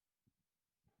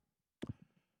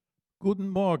Guten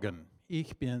Morgen.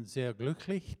 Ich bin sehr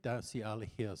glücklich, dass Sie alle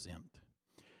hier sind.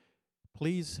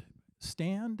 Please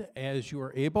stand as you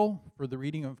are able for the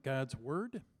reading of God's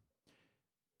Word.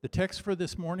 The text for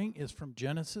this morning is from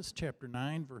Genesis chapter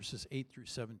 9, verses 8 through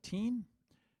 17.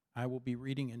 I will be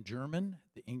reading in German.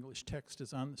 The English text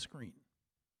is on the screen.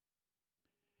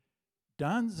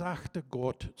 Dann sagte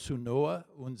Gott zu Noah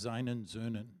und seinen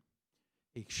Söhnen: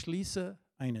 Ich schließe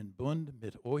einen Bund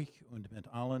mit euch und mit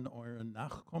allen euren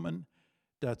Nachkommen,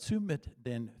 dazu mit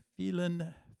den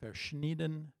vielen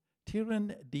verschiedenen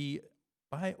Tieren, die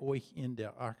bei euch in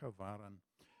der Arche waren,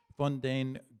 von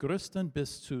den größten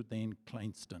bis zu den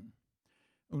kleinsten.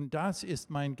 Und das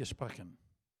ist mein Versprechen: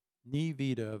 Nie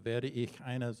wieder werde ich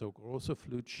eine so große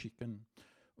Flut schicken,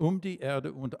 um die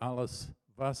Erde und alles,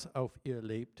 was auf ihr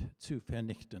lebt, zu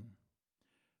vernichten.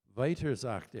 Weiter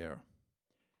sagt er: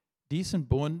 Diesen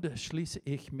Bund schließe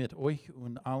ich mit euch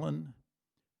und allen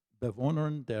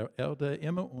Bewohnern der Erde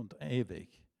immer und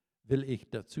ewig, will ich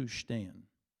dazu stehen.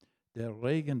 Der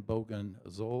Regenbogen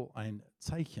soll ein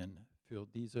Zeichen für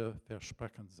diese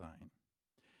Versprechen sein.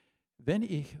 Wenn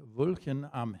ich Wolken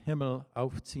am Himmel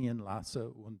aufziehen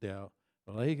lasse und der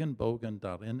Regenbogen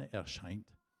darin erscheint,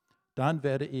 dann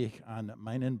werde ich an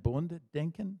meinen Bund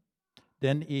denken,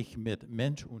 den ich mit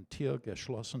Mensch und Tier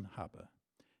geschlossen habe.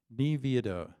 Nie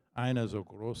wieder eine so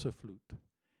große Flut.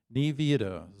 Nie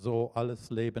wieder soll alles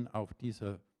Leben auf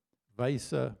dieser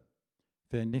Weise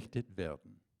vernichtet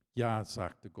werden. Ja,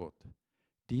 sagte Gott,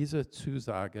 diese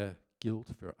Zusage gilt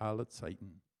für alle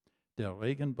Zeiten. Der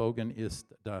Regenbogen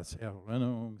ist das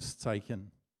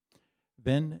Erinnerungszeichen.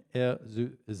 Wenn er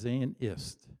zu sehen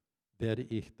ist, werde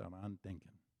ich daran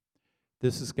denken.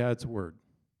 This is God's word.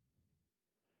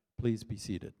 Please be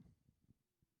seated.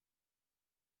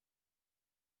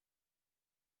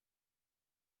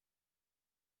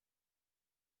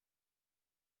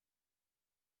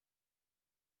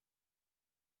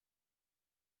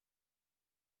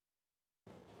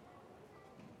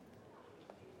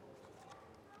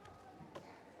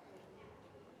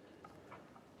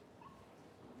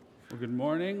 Well, good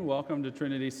morning. Welcome to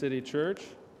Trinity City Church.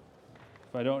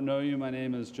 If I don't know you, my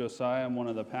name is Josiah. I'm one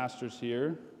of the pastors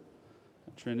here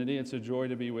at Trinity. It's a joy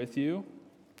to be with you.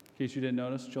 In case you didn't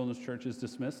notice, Children's Church is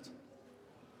dismissed.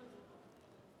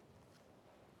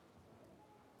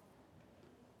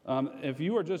 If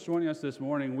you are just joining us this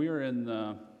morning, we are in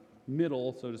the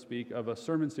middle, so to speak, of a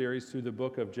sermon series through the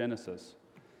book of Genesis.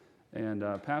 And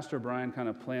Pastor Brian kind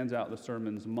of plans out the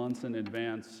sermons months in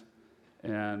advance.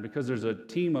 And because there's a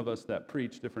team of us that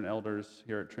preach, different elders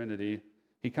here at Trinity,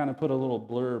 he kind of put a little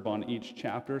blurb on each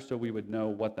chapter so we would know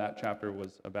what that chapter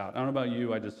was about. I don't know about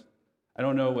you, I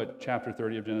don't know what chapter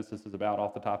 30 of Genesis is about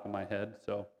off the top of my head.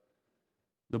 So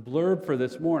the blurb for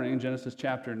this morning, Genesis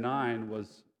chapter 9,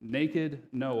 was Naked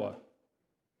Noah.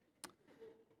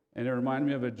 And it reminded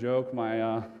me of a joke my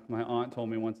aunt told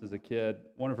me once as a kid.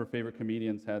 One of her favorite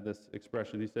comedians had this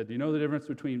expression. He said, "Do you know the difference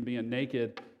between being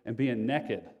naked and being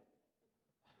naked?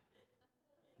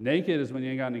 Naked is when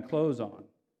you ain't got any clothes on.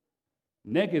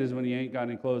 Naked is when you ain't got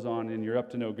any clothes on and you're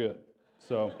up to no good."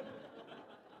 So,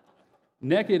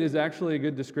 naked is actually a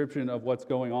good description of what's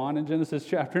going on in Genesis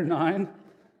chapter 9.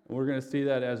 We're going to see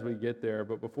that as we get there.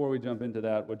 But before we jump into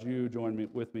that, would you join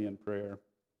with me in prayer?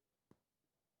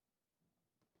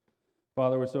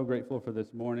 Father, we're so grateful for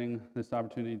this morning, this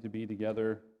opportunity to be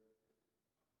together.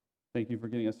 Thank you for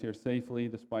getting us here safely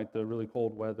despite the really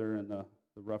cold weather and the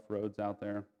rough roads out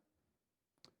there.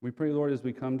 We pray, Lord, as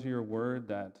we come to your word,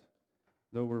 that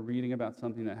though we're reading about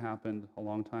something that happened a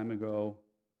long time ago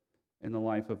in the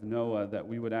life of Noah, that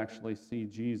we would actually see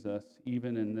Jesus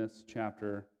even in this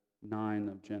chapter 9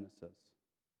 of Genesis.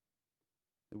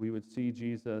 That we would see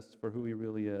Jesus for who he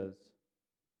really is,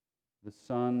 the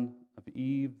son of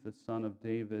Eve, the son of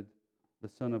David, the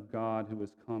Son of God who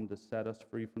has come to set us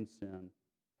free from sin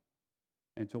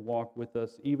and to walk with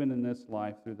us even in this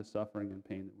life through the suffering and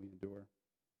pain that we endure.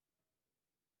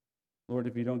 Lord,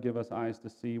 if you don't give us eyes to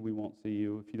see, we won't see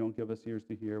you. If you don't give us ears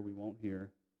to hear, we won't hear.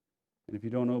 And if you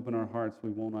don't open our hearts,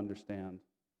 we won't understand.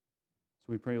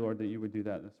 So we pray, Lord, that you would do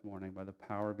that this morning by the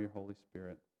power of your Holy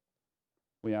Spirit.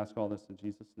 We ask all this in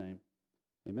Jesus' name.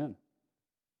 Amen.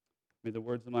 May the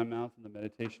words of my mouth and the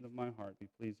meditation of my heart be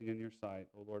pleasing in your sight,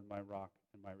 O Lord, my rock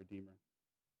and my redeemer.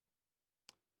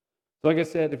 So like I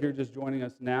said, if you're just joining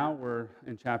us now, we're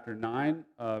in chapter 9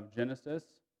 of Genesis.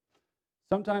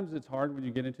 Sometimes it's hard when you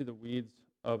get into the weeds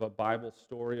of a Bible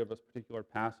story of a particular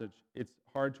passage. It's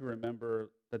hard to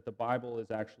remember that the Bible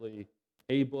is actually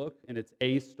a book and it's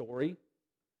a story.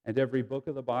 And every book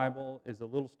of the Bible is a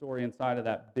little story inside of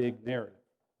that big narrative,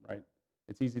 right?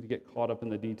 It's easy to get caught up in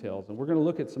the details. And we're going to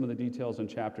look at some of the details in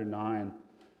chapter 9.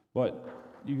 But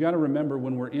you got to remember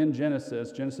when we're in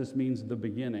Genesis, Genesis means the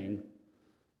beginning,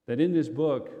 that in this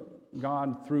book,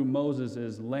 God, through Moses,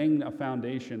 is laying a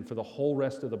foundation for the whole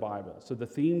rest of the Bible. So the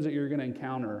themes that you're going to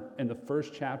encounter in the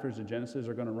first chapters of Genesis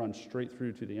are going to run straight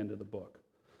through to the end of the book.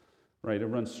 Right? It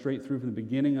runs straight through from the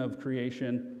beginning of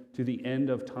creation to the end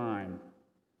of time.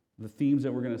 The themes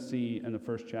that we're going to see in the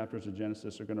first chapters of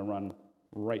Genesis are going to run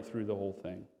right through the whole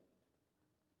thing.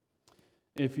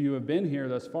 If you have been here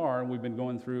thus far, and we've been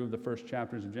going through the first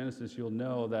chapters of Genesis, you'll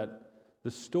know that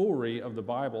the story of the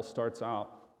Bible starts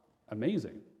out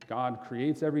amazing. God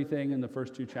creates everything in the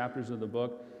first 2 chapters of the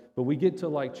book, but we get to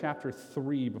like chapter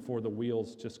 3 before the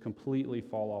wheels just completely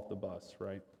fall off the bus,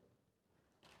 right?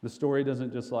 The story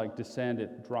doesn't just like descend,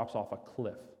 it drops off a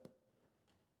cliff.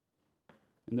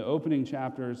 In the opening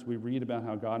chapters, we read about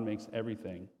how God makes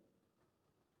everything.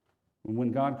 And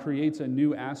when God creates a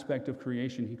new aspect of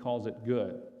creation, he calls it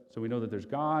good. So we know that there's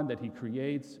God, that he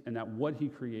creates, and that what he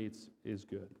creates is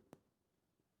good.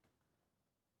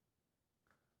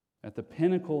 At the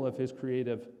pinnacle of his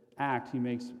creative act, he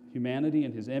makes humanity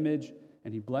in his image,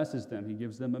 and he blesses them. He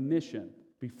gives them a mission: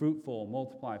 be fruitful,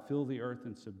 multiply, fill the earth,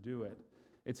 and subdue it.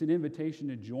 It's an invitation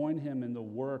to join him in the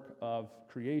work of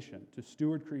creation, to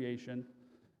steward creation,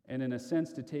 and in a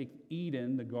sense to take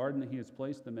Eden, the garden that he has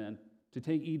placed them in, to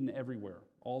take Eden everywhere,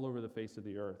 all over the face of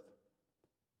the earth.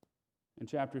 In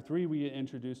chapter 3, we get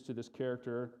introduced to this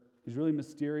character. He's really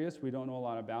mysterious. We don't know a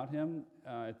lot about him.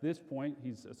 At this point,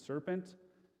 he's a serpent.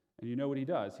 And you know what he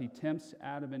does? He tempts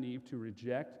Adam and Eve to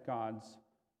reject God's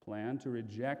plan, to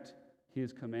reject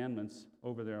his commandments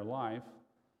over their life,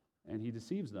 and he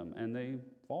deceives them, and they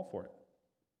fall for it.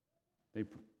 They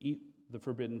eat the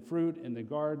forbidden fruit in the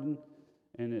garden,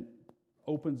 and it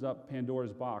opens up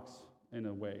Pandora's box in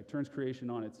a way. It turns creation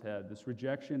on its head. This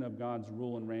rejection of God's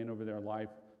rule and reign over their life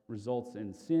results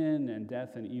in sin and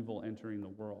death and evil entering the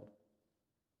world.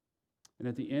 And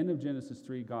at the end of Genesis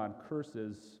 3, God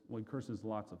curses, well, he curses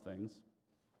lots of things,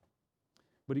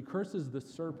 but he curses the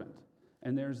serpent.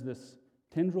 And there's this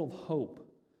tendril of hope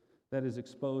that is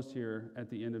exposed here at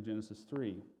the end of Genesis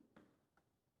 3.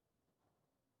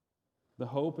 The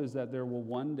hope is that there will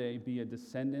one day be a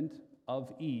descendant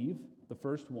of Eve, the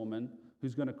first woman,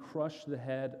 who's going to crush the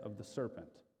head of the serpent.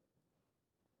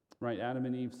 Right? Adam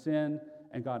and Eve sin,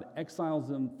 and God exiles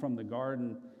them from the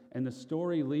garden. And the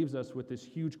story leaves us with this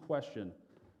huge question: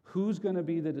 who's going to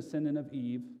be the descendant of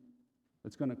Eve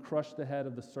that's going to crush the head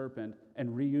of the serpent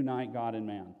and reunite God and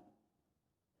man?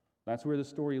 That's where the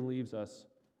story leaves us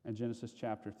in Genesis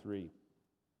chapter 3.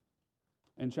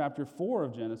 In chapter 4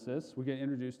 of Genesis, we get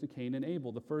introduced to Cain and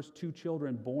Abel, the first 2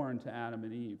 children born to Adam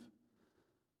and Eve.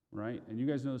 Right? And you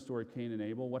guys know the story of Cain and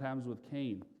Abel. What happens with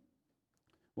Cain?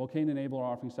 Well, Cain and Abel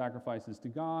are offering sacrifices to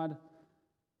God.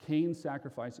 Cain's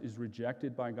sacrifice is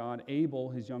rejected by God. Abel,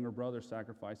 his younger brother's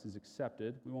sacrifice, is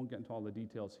accepted. We won't get into all the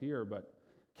details here, but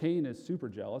Cain is super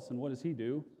jealous, and what does he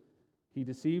do? He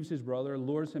deceives his brother,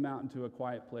 lures him out into a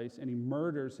quiet place, and he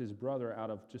murders his brother out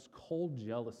of just cold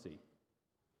jealousy.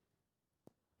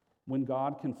 When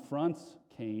God confronts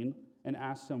Cain and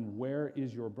asks him, "Where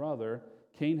is your brother?"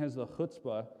 Cain has the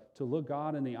chutzpah to look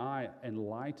God in the eye and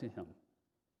lie to him.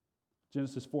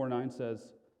 Genesis 4:9 says,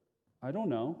 "I don't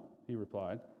know," he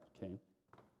replied, Cain.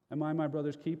 "Am I my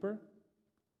brother's keeper?"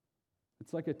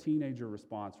 It's like a teenager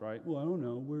response, right? "Well, I don't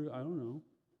know. I don't know.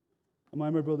 Am I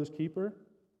my brother's keeper?"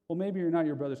 Well, maybe you're not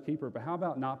your brother's keeper, but how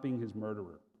about not being his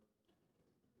murderer?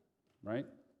 Right?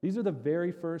 These are the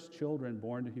very first children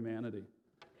born to humanity.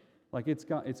 Like it's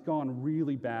gone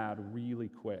really bad really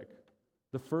quick.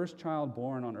 The first child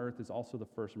born on earth is also the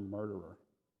first murderer,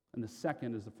 and the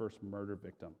second is the first murder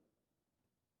victim.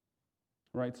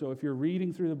 Right? So if you're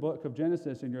reading through the book of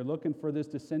Genesis and you're looking for this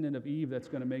descendant of Eve that's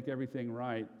going to make everything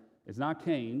right, it's not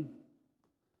Cain,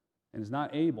 and it's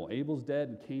not Abel. Abel's dead,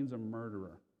 and Cain's a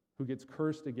murderer who gets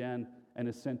cursed again and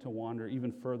is sent to wander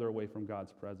even further away from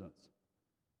God's presence.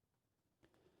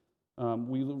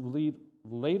 We read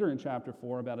later in chapter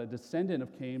 4 about a descendant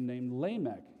of Cain named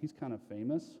Lamech. He's kind of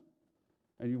famous.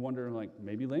 And you wonder, like,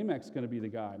 maybe Lamech's going to be the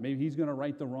guy. Maybe he's going to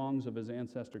right the wrongs of his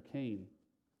ancestor Cain.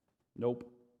 Nope.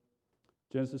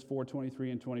 Genesis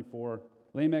 4:23 and 24.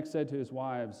 Lamech said to his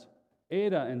wives,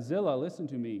 "Adah and Zillah, listen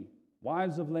to me.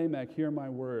 Wives of Lamech, hear my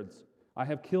words. I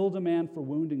have killed a man for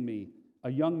wounding me, a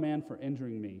young man for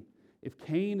injuring me. If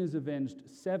Cain is avenged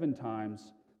 7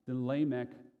 times, then Lamech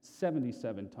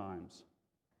 77 times."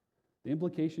 The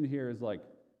implication here is like,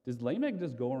 does Lamech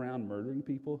just go around murdering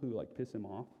people who like piss him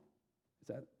off? Is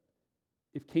that,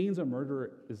 if Cain's a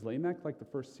murderer, is Lamech like the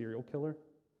first serial killer?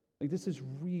 Like, this is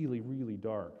really, really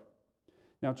dark.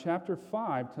 Now, chapter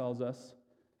 5 tells us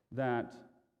that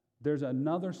there's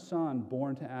another son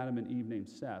born to Adam and Eve named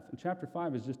Seth. And chapter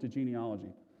 5 is just a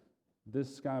genealogy.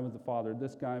 This guy was the father,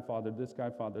 this guy fathered, this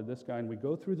guy fathered, this guy. And we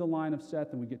go through the line of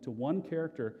Seth and we get to one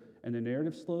character, and the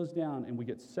narrative slows down, and we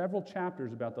get several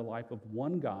chapters about the life of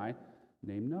one guy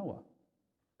named Noah.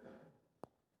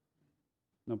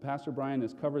 Now, Pastor Brian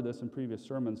has covered this in previous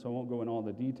sermons, so I won't go into all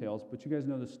the details, but you guys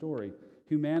know the story.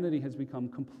 Humanity has become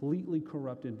completely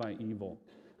corrupted by evil.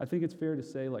 I think it's fair to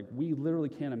say, like, we literally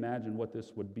can't imagine what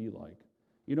this would be like.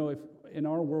 You know, if in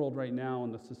our world right now,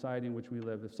 in the society in which we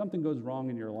live, if something goes wrong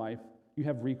in your life, you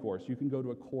have recourse. You can go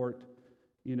to a court,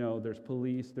 you know, there's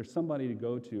police, there's somebody to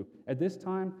go to. At this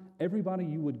time, everybody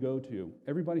you would go to,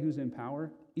 everybody who's in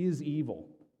power, is evil.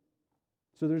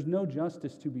 So there's no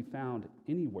justice to be found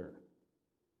anywhere.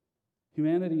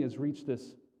 Humanity has reached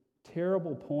this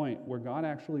terrible point where God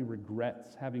actually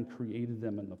regrets having created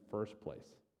them in the first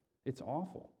place. It's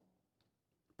awful.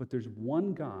 But there's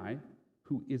one guy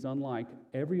who is unlike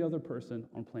every other person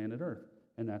on planet Earth,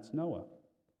 and that's Noah.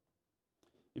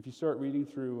 If you start reading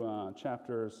through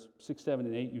chapters 6, 7,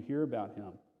 and 8, you hear about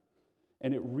him.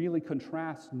 And it really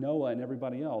contrasts Noah and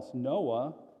everybody else.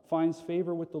 Noah finds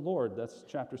favor with the Lord. That's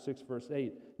chapter 6, verse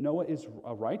 8. Noah is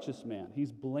a righteous man.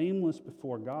 He's blameless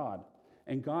before God.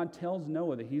 And God tells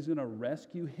Noah that he's going to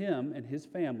rescue him and his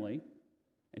family,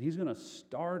 and he's going to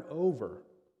start over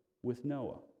with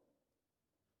Noah.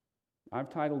 I've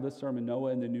titled this sermon,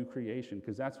 Noah and the New Creation,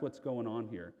 because that's what's going on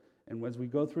here. And as we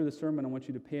go through the sermon, I want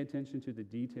you to pay attention to the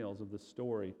details of the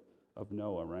story of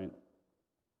Noah, right?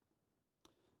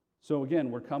 So again,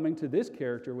 we're coming to this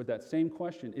character with that same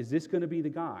question. Is this going to be the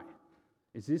guy?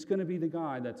 Is this going to be the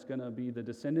guy that's going to be the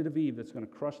descendant of Eve that's going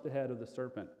to crush the head of the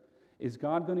serpent? Is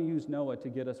God going to use Noah to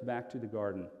get us back to the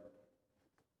garden?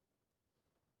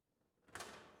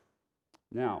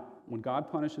 Now, when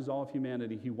God punishes all of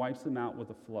humanity, he wipes them out with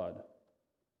a flood.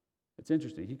 It's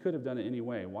interesting. He could have done it any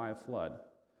way. Why a flood?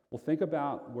 Well, think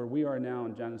about where we are now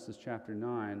in Genesis chapter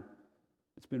 9.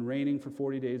 It's been raining for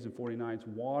 40 days and 40 nights.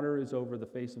 Water is over the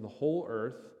face of the whole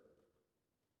earth.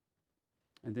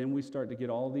 And then we start to get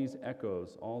all these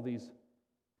echoes, all these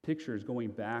pictures going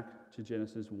back to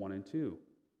Genesis 1 and 2.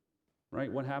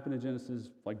 Right? What happened in Genesis,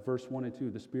 like verse 1 and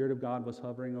 2? The Spirit of God was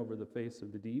hovering over the face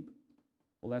of the deep.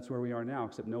 Well, that's where we are now,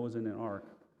 except Noah's in an ark.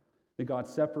 Then God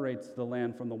separates the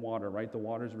land from the water, right? The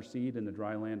waters recede and the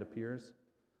dry land appears.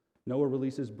 Noah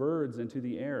releases birds into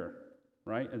the air,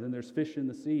 right? And then there's fish in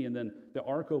the sea, and then the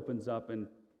ark opens up and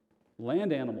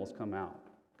land animals come out.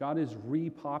 God is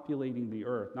repopulating the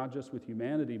earth, not just with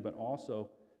humanity, but also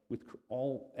with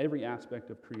every aspect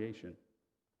of creation.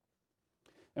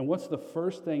 And what's the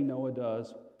first thing Noah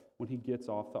does when he gets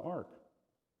off the ark?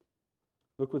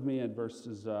 Look with me at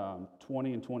verses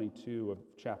 20 and 22 of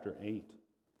chapter 8.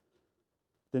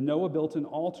 Then Noah built an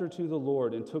altar to the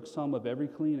Lord and took some of every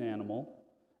clean animal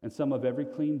and some of every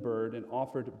clean bird and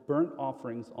offered burnt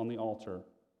offerings on the altar.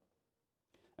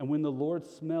 And when the Lord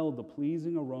smelled the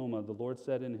pleasing aroma, the Lord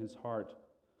said in his heart,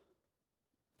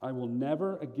 I will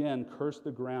never again curse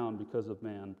the ground because of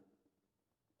man.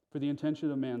 For the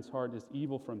intention of man's heart is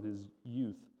evil from his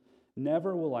youth.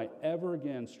 Never will I ever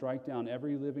again strike down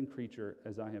every living creature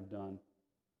as I have done.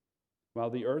 While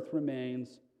the earth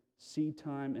remains, seed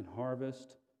time and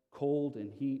harvest, cold and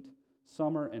heat,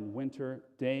 summer and winter,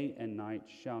 day and night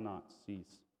shall not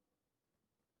cease.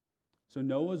 So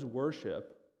Noah's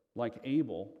worship, like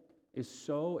Abel, is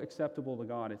so acceptable to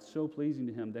God, it's so pleasing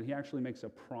to him that he actually makes a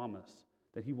promise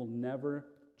that he will never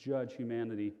judge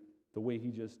humanity the way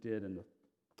he just did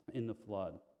in the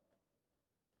flood.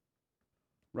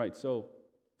 Right, so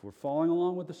if we're following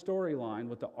along with the storyline,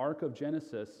 with the arc of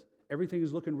Genesis, everything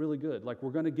is looking really good. Like,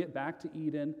 we're going to get back to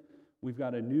Eden. We've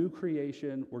got a new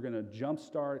creation. We're going to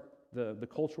jumpstart the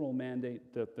cultural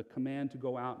mandate, the command to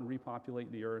go out and repopulate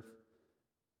the earth.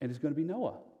 And it's going to be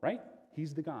Noah, right?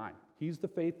 He's the guy. He's the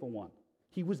faithful one.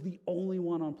 He was the only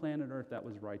one on planet Earth that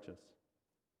was righteous.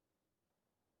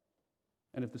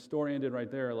 And if the story ended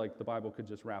right there, like, the Bible could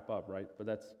just wrap up, right? But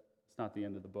it's not the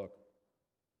end of the book.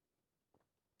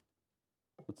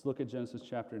 Let's look at Genesis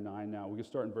chapter 9 now. We can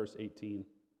start in verse 18.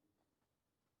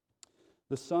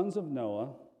 The sons of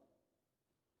Noah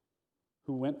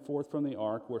who went forth from the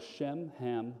ark were Shem,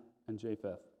 Ham, and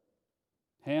Japheth.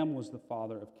 Ham was the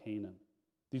father of Canaan.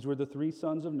 These were the three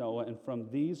sons of Noah, and from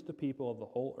these the people of the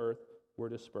whole earth were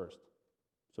dispersed.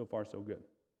 So far, so good.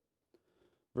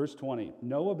 Verse 20,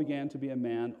 Noah began to be a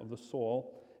man of the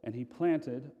soil, and he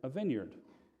planted a vineyard.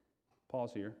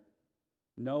 Pause here.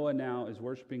 Noah now is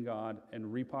worshiping God and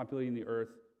repopulating the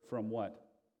earth from what?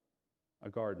 A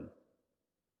garden.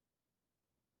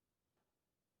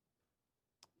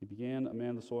 He began, a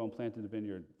man of the soil, and planted a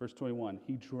vineyard. Verse 21,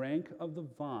 he drank of the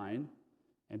vine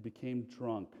and became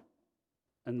drunk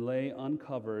and lay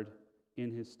uncovered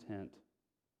in his tent.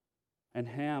 And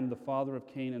Ham, the father of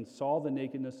Canaan, saw the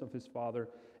nakedness of his father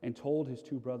and told his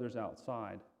two brothers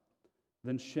outside.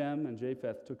 Then Shem and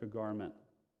Japheth took a garment,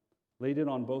 laid it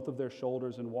on both of their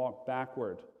shoulders, and walked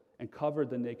backward and covered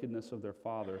the nakedness of their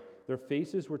father. Their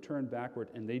faces were turned backward,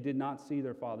 and they did not see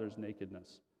their father's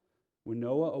nakedness. When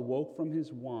Noah awoke from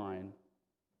his wine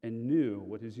and knew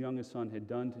what his youngest son had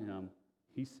done to him,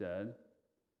 he said,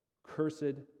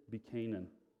 "Cursed be Canaan.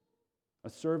 A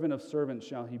servant of servants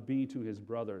shall he be to his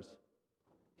brothers."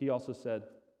 He also said,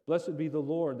 "Blessed be the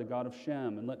Lord, the God of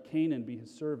Shem, and let Canaan be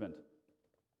his servant.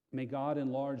 May God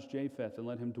enlarge Japheth, and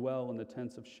let him dwell in the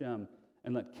tents of Shem,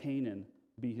 and let Canaan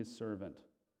be his servant."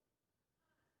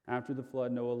 After the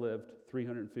flood, Noah lived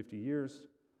 350 years.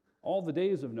 All the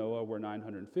days of Noah were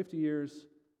 950 years,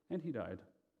 and he died.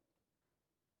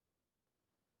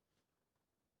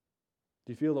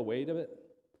 Do you feel the weight of it?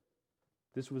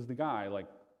 This was the guy, like,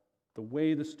 the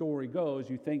way the story goes,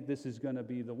 you think this is going to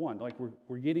be the one. Like,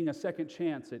 we're getting a second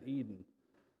chance at Eden.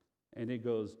 And it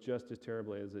goes just as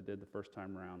terribly as it did the first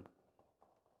time around.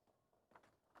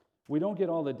 We don't get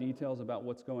all the details about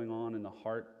what's going on in the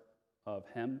heart of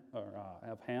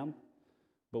Ham,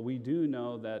 but we do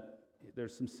know that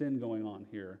there's some sin going on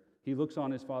here. He looks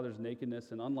on his father's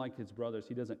nakedness, and unlike his brothers,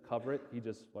 he doesn't cover it. He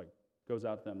just goes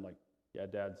out to them like, "Yeah,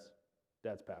 dad's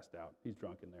passed out. He's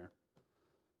drunk in there."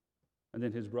 And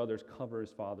then his brothers cover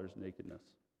his father's nakedness.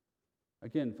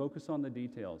 Again, focus on the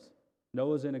details.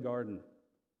 Noah's in a garden.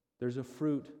 There's a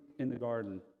fruit in the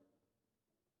garden.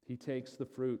 He takes the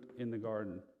fruit in the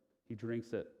garden. He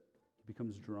drinks it. He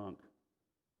becomes drunk.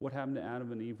 What happened to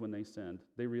Adam and Eve when they sinned?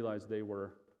 They realized they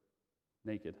were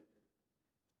naked.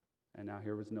 And now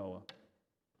here was Noah,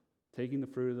 taking the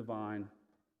fruit of the vine,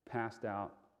 passed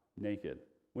out, naked.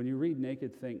 When you read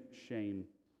naked, think shame.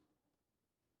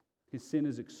 His sin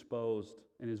is exposed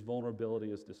and his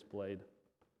vulnerability is displayed.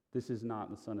 This is not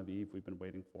the son of Eve we've been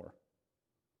waiting for.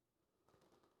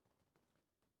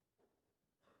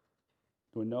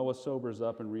 When Noah sobers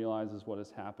up and realizes what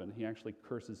has happened, he actually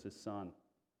curses his son.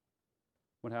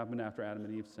 What happened after Adam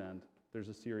and Eve sinned? There's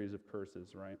a series of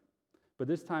curses, right? But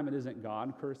this time it isn't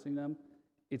God cursing them,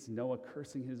 it's Noah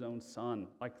cursing his own son.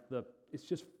 It's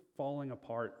just falling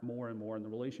apart more and more, and the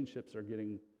relationships are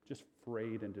getting just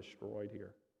frayed and destroyed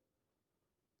here.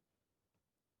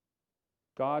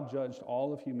 God judged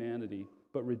all of humanity,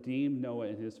 but redeemed Noah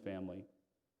and his family.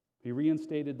 He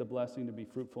reinstated the blessing to be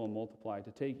fruitful and multiply,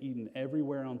 to take Eden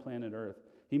everywhere on planet Earth.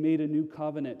 He made a new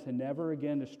covenant to never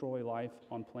again destroy life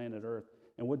on planet Earth.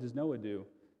 And what does Noah do?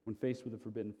 When faced with the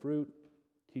forbidden fruit,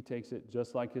 he takes it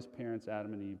just like his parents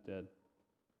Adam and Eve did.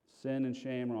 Sin and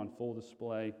shame are on full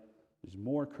display. There's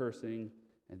more cursing,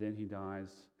 and then he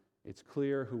dies. It's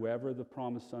clear whoever the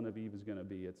promised son of Eve is going to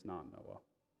be, it's not Noah.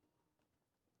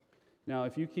 Now,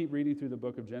 if you keep reading through the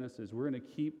book of Genesis, we're going to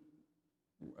keep,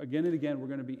 again and again, we're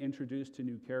going to be introduced to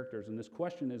new characters. And this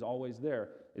question is always there.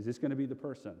 Is this going to be the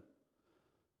person?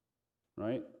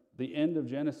 Right? The end of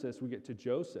Genesis, we get to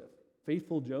Joseph.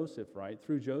 Faithful Joseph, right?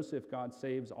 Through Joseph, God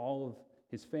saves all of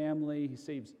his family. He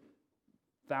saves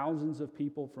thousands of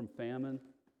people from famine.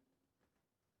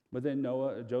 But then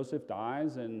Joseph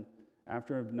dies, and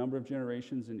after a number of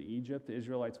generations in Egypt, the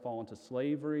Israelites fall into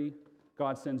slavery.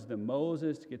 God sends them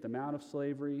Moses to get them out of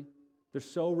slavery. They're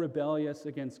so rebellious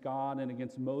against God and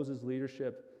against Moses'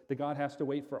 leadership that God has to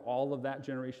wait for all of that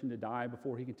generation to die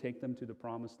before he can take them to the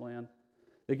promised land.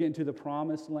 They get into the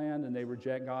promised land and they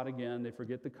reject God again. They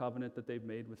forget the covenant that they've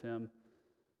made with him.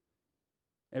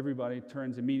 Everybody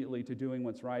turns immediately to doing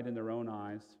what's right in their own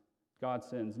eyes. God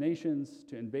sends nations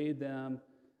to invade them,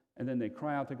 and then they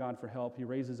cry out to God for help. He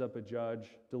raises up a judge,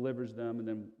 delivers them, and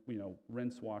then,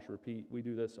 rinse, wash, repeat. We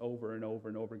do this over and over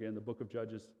and over again. The book of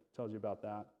Judges tells you about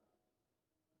that.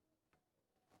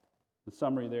 The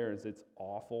summary there is it's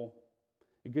awful.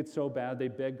 It gets so bad they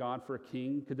beg God for a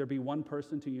king. Could there be one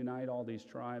person to unite all these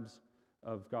tribes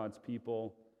of God's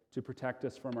people to protect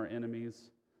us from our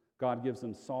enemies? God gives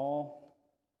them Saul,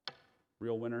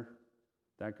 real winner,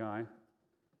 that guy.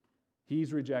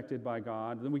 He's rejected by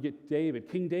God. Then we get David,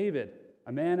 King David,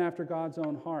 a man after God's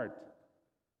own heart,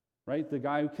 right? The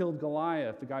guy who killed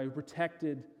Goliath, the guy who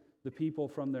protected the people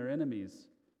from their enemies,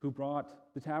 who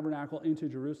brought the tabernacle into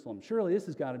Jerusalem. Surely this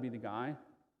has got to be the guy.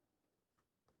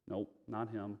 Nope, not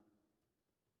him.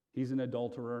 He's an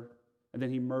adulterer, and then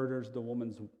he murders the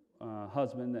woman's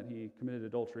husband that he committed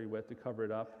adultery with to cover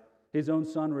it up. His own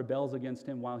son rebels against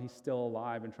him while he's still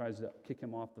alive and tries to kick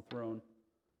him off the throne.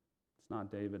 It's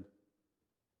not David.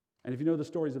 And if you know the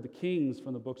stories of the kings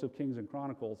from the books of Kings and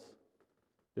Chronicles,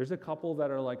 there's a couple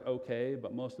that are like okay,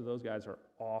 but most of those guys are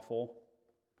awful.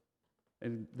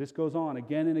 And this goes on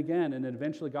again and again, and then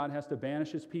eventually God has to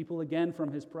banish his people again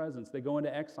from his presence. They go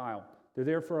into exile. They're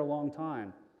there for a long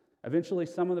time. Eventually,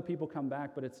 some of the people come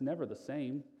back, but it's never the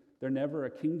same. They're never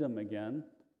a kingdom again,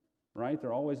 right?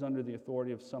 They're always under the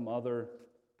authority of some other,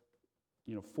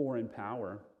 foreign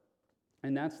power.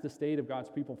 And that's the state of God's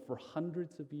people for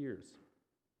hundreds of years.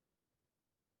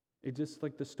 It just,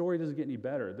 the story doesn't get any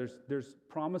better. There's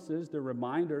promises, there are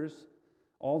reminders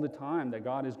all the time that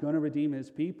God is going to redeem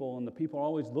his people, and the people are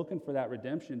always looking for that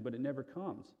redemption, but it never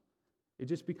comes. It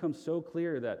just becomes so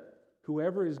clear that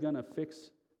whoever is going to fix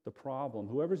the problem,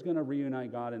 whoever's going to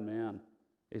reunite God and man,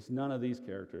 is none of these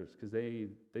characters, because they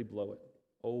blow it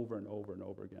over and over and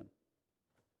over again.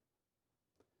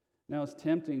 Now, it's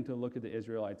tempting to look at the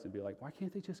Israelites and be like, why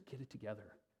can't they just get it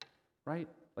together, right?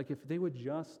 If they would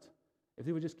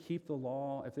just keep the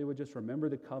law, if they would just remember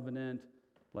the covenant,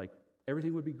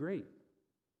 everything would be great.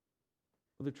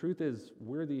 Well, the truth is,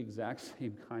 we're the exact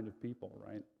same kind of people,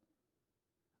 right?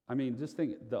 I mean, just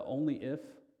think, the only if,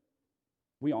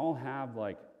 we all have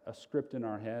a script in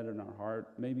our head and our heart,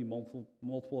 maybe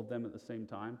multiple of them at the same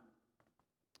time.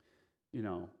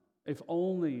 If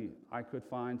only I could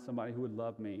find somebody who would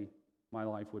love me, my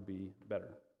life would be better.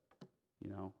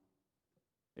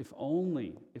 If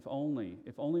only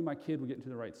my kid would get into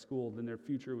the right school, then their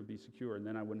future would be secure, and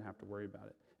then I wouldn't have to worry about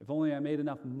it. If only I made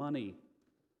enough money,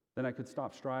 then I could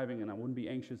stop striving and I wouldn't be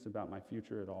anxious about my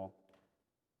future at all.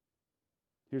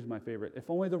 Here's my favorite. If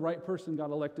only the right person got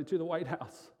elected to the White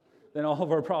House, then all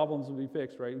of our problems would be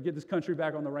fixed, right? We'd get this country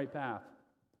back on the right path.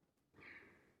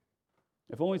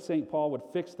 If only St. Paul would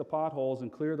fix the potholes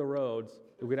and clear the roads,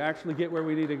 we could actually get where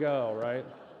we need to go, right?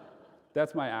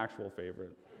 That's my actual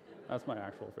favorite.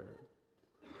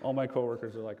 All my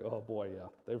coworkers are like, oh boy, yeah,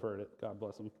 they've heard it. God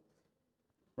bless them.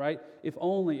 Right? If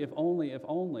only.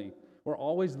 We're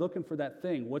always looking for that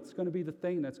thing. What's going to be the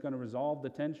thing that's going to resolve the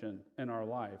tension in our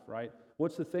life, right?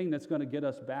 What's the thing that's going to get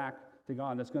us back to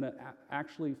God, that's going to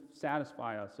actually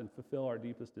satisfy us and fulfill our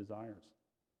deepest desires?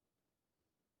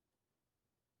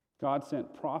 God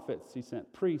sent prophets, he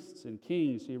sent priests and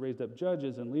kings, he raised up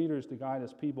judges and leaders to guide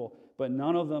his people, but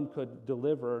none of them could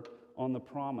deliver on the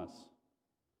promise.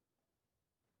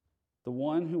 The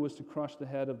one who was to crush the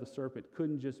head of the serpent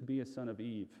couldn't just be a son of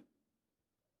Eve.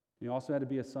 He also had to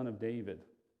be a son of David.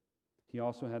 He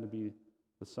also had to be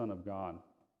the Son of God.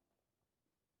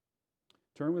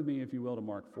 Turn with me, if you will, to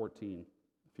Mark 14.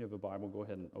 If you have a Bible, go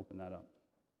ahead and open that up.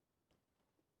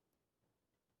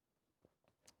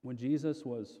 When Jesus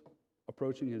was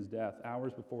approaching his death,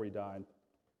 hours before he died,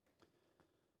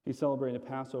 he celebrated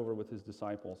Passover with his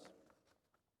disciples.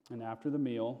 And after the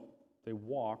meal, they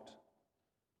walked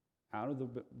out of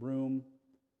the room,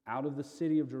 out of the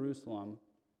city of Jerusalem,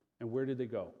 and where did they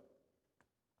go?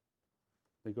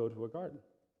 They go to a garden.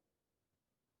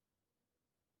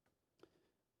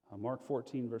 Mark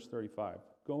 14, verse 35.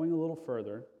 Going a little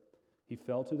further, he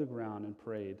fell to the ground and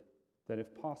prayed that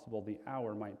if possible, the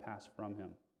hour might pass from him.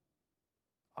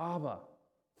 Abba,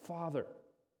 Father,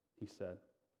 he said,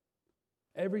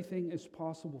 everything is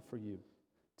possible for you.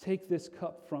 Take this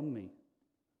cup from me,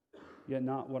 yet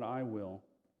not what I will,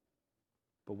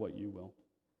 but what you will.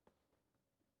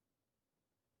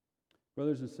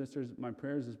 Brothers and sisters, my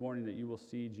prayer is this morning that you will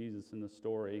see Jesus in the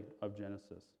story of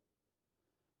Genesis.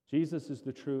 Jesus is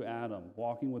the true Adam,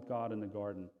 walking with God in the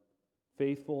garden,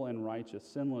 faithful and righteous,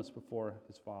 sinless before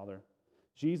his Father.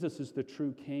 Jesus is the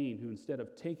true Cain, who instead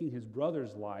of taking his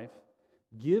brother's life,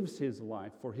 gives his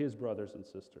life for his brothers and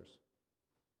sisters.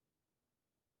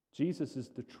 Jesus is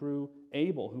the true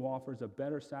Abel, who offers a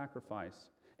better sacrifice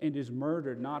and is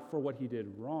murdered not for what he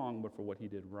did wrong, but for what he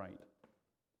did right.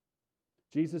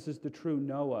 Jesus is the true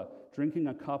Noah, drinking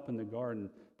a cup in the garden,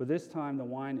 but this time the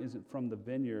wine isn't from the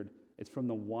vineyard, it's from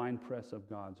the winepress of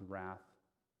God's wrath.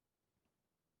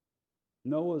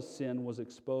 Noah's sin was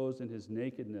exposed in his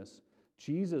nakedness.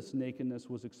 Jesus' nakedness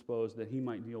was exposed that he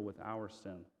might deal with our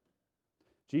sin.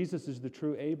 Jesus is the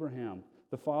true Abraham,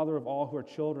 the father of all who are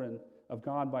children of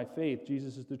God by faith.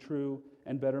 Jesus is the true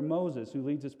and better Moses, who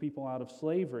leads his people out of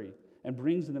slavery and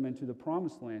brings them into the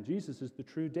promised land. Jesus is the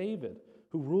true David,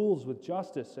 who rules with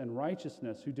justice and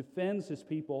righteousness, who defends his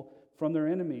people from their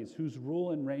enemies, whose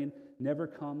rule and reign never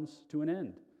comes to an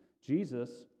end. Jesus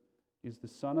is the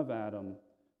son of Adam,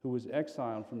 who was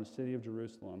exiled from the city of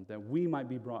Jerusalem, that we might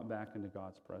be brought back into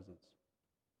God's presence.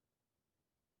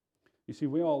 You see,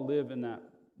 we all live in that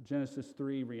Genesis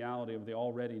 3 reality of the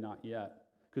already not yet,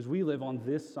 because we live on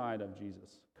this side of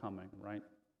Jesus coming, right?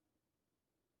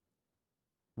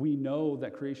 We know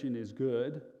that creation is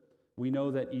good. We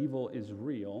know that evil is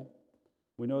real.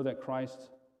 We know that Christ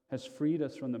has freed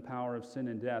us from the power of sin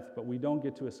and death, but we don't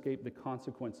get to escape the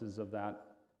consequences of that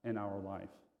in our life.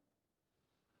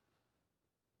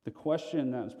 The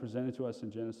question that was presented to us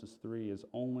in Genesis 3 is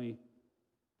only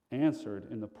answered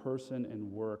in the person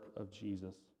and work of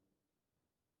Jesus.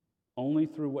 Only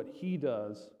through what he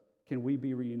does can we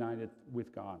be reunited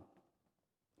with God.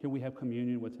 Can we have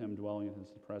communion with him, dwelling in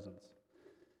his presence?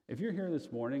 If you're here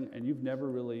this morning and you've never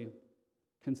really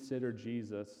considered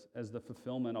Jesus as the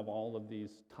fulfillment of all of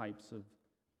these types of,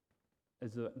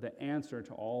 as the answer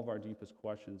to all of our deepest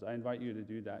questions, I invite you to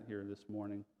do that here this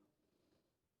morning.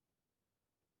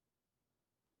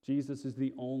 Jesus is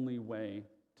the only way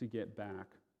to get back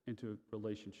into a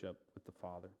relationship with the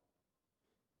Father.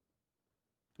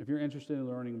 If you're interested in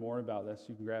learning more about this,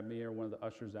 you can grab me or one of the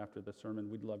ushers after the sermon.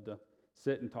 We'd love to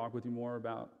sit and talk with you more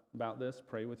about this,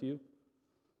 pray with you.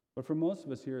 But for most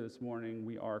of us here this morning,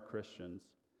 we are Christians.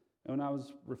 And when I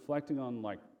was reflecting on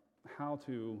how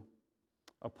to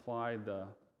apply the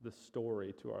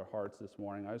story to our hearts this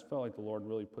morning, I just felt like the Lord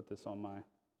really put this on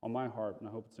my heart, and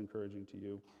I hope it's encouraging to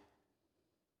you.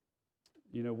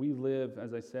 You know, we live,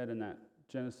 as I said, in that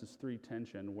Genesis 3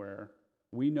 tension where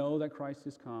we know that Christ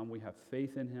has come, we have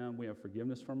faith in him, we have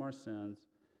forgiveness from our sins.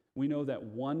 We know that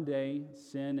one day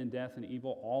sin and death and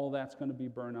evil, all of that's going to be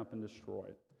burned up and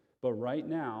destroyed. But right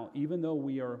now, even though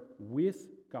we are with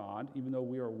God, even though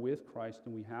we are with Christ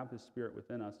and we have his Spirit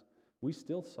within us, we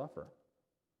still suffer.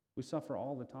 We suffer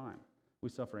all the time. We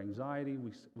suffer anxiety,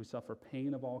 we suffer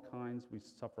pain of all kinds, we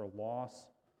suffer loss,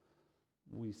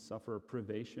 we suffer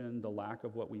privation, the lack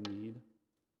of what we need.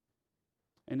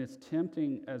 And it's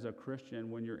tempting as a Christian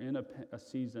when you're in a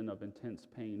season of intense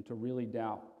pain to really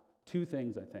doubt two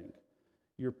things, I think.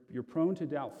 You're prone to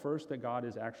doubt first that God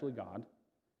is actually God,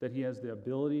 that he has the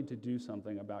ability to do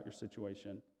something about your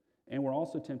situation. And we're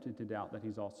also tempted to doubt that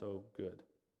he's also good,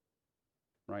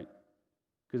 right?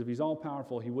 Because if he's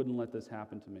all-powerful, he wouldn't let this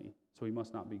happen to me, so he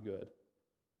must not be good.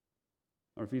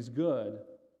 Or if he's good,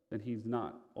 then he's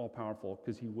not all-powerful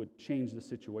because he would change the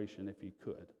situation if he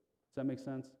could. Does that make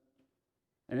sense?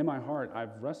 And in my heart,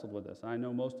 I've wrestled with this. I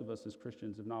know most of us as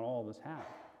Christians, if not all of us, have.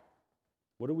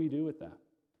 What do we do with that?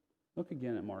 Look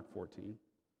again at Mark 14.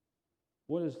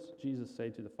 What does Jesus say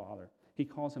to the Father? He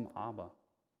calls him Abba.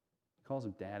 He calls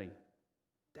him Daddy.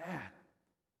 Dad,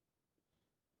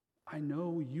 I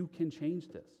know you can change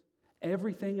this.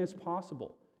 Everything is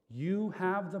possible. You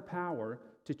have the power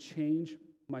to change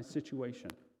my situation.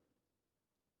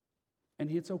 And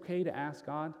it's okay to ask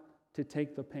God to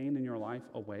take the pain in your life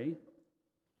away.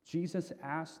 Jesus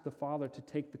asked the Father to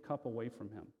take the cup away from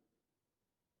him.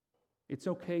 It's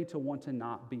okay to want to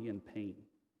not be in pain.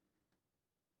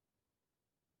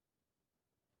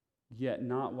 Yet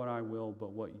not what I will,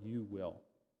 but what you will.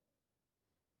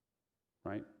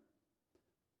 Right?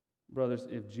 Brothers,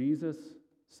 if Jesus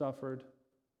suffered,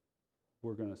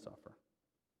 we're going to suffer.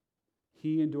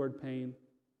 He endured pain,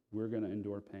 we're going to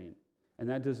endure pain. And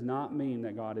that does not mean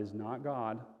that God is not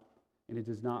God, and it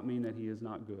does not mean that he is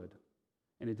not good,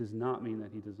 and it does not mean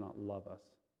that he does not love us.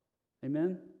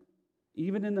 Amen?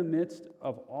 Even in the midst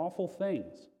of awful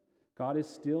things, God is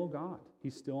still God.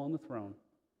 He's still on the throne.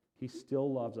 He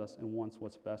still loves us and wants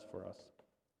what's best for us.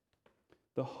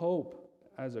 The hope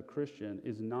as a Christian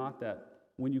is not that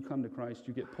when you come to Christ,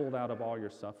 you get pulled out of all your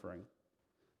suffering,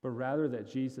 but rather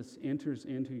that Jesus enters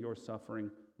into your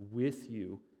suffering with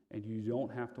you and you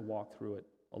don't have to walk through it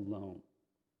alone.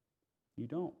 You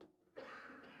don't.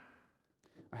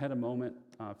 I had a moment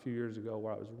a few years ago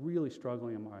where I was really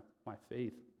struggling in my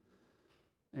faith.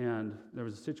 And there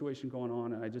was a situation going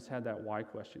on, and I just had that why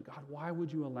question. God, why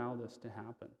would you allow this to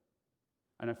happen?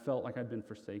 And I felt like I'd been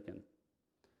forsaken.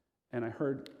 And I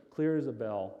heard clear as a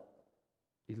bell,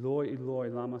 Eloi, Eloi,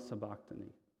 lama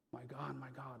sabachthani. My God,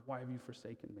 why have you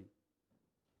forsaken me?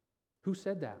 Who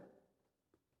said that?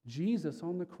 Jesus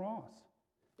on the cross.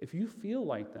 If you feel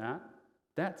like that,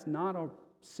 that's not a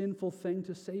sinful thing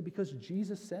to say because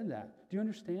Jesus said that. Do you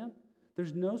understand?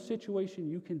 There's no situation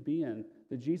you can be in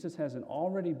that Jesus hasn't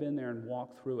already been there and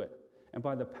walked through it. And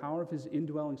by the power of his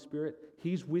indwelling Spirit,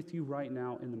 he's with you right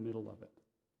now in the middle of it.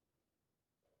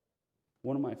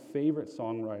 One of my favorite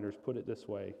songwriters put it this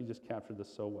way. He just captured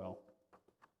this so well.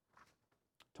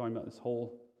 Talking about this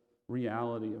whole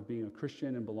reality of being a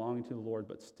Christian and belonging to the Lord,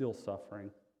 but still suffering.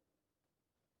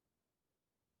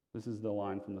 This is the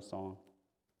line from the song.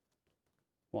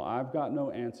 Well, I've got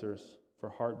no answers for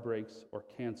heartbreaks or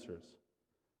cancers,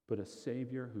 but a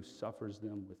Savior who suffers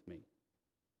them with me.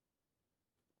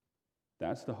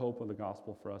 That's the hope of the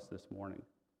gospel for us this morning.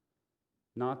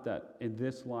 Not that in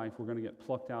this life we're going to get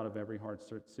plucked out of every hard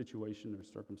situation or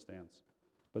circumstance,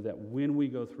 but that when we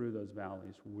go through those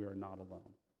valleys, we are not alone.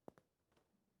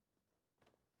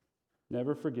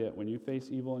 Never forget, when you face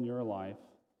evil in your life,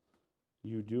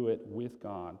 you do it with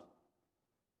God,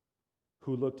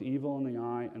 who looked evil in the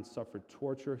eye and suffered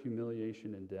torture,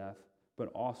 humiliation, and death, but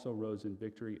also rose in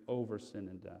victory over sin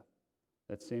and death.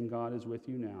 That same God is with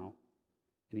you now,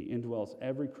 and he indwells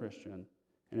every Christian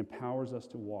and empowers us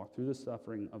to walk through the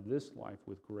suffering of this life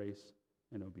with grace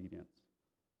and obedience.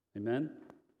 Amen?